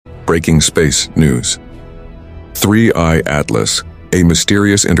Breaking space news. 3I Atlas, a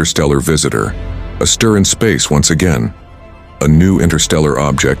mysterious interstellar visitor. A stir in space once again. A new interstellar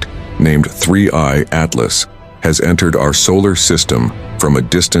object, named 3I Atlas, has entered our solar system from a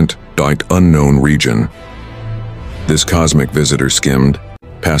distant, unknown region. This cosmic visitor skimmed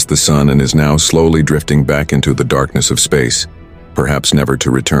past the sun and is now slowly drifting back into the darkness of space, perhaps never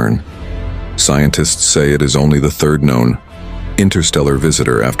to return. Scientists say it is only the third known interstellar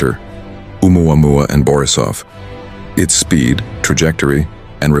visitor after Oumuamua and Borisov. Its speed, trajectory,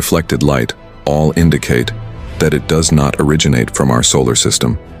 and reflected light all indicate that it does not originate from our solar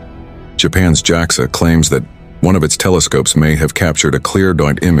system. Japan's JAXA claims that one of its telescopes may have captured a clear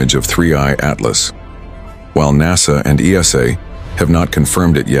image of 3I Atlas. While NASA and ESA have not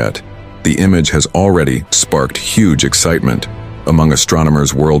confirmed it yet, the image has already sparked huge excitement among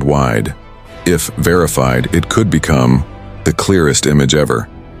astronomers worldwide. If verified, it could become the clearest image ever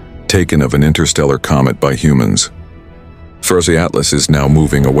taken of an interstellar comet by humans. 3I Atlas is now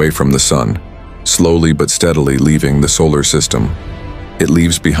moving away from the sun, slowly but steadily leaving the solar system. It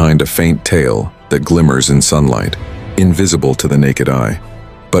leaves behind a faint tail that glimmers in sunlight, invisible to the naked eye,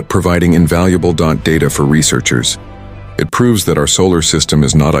 but providing invaluable data for researchers. It proves that our solar system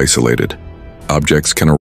is not isolated. Objects can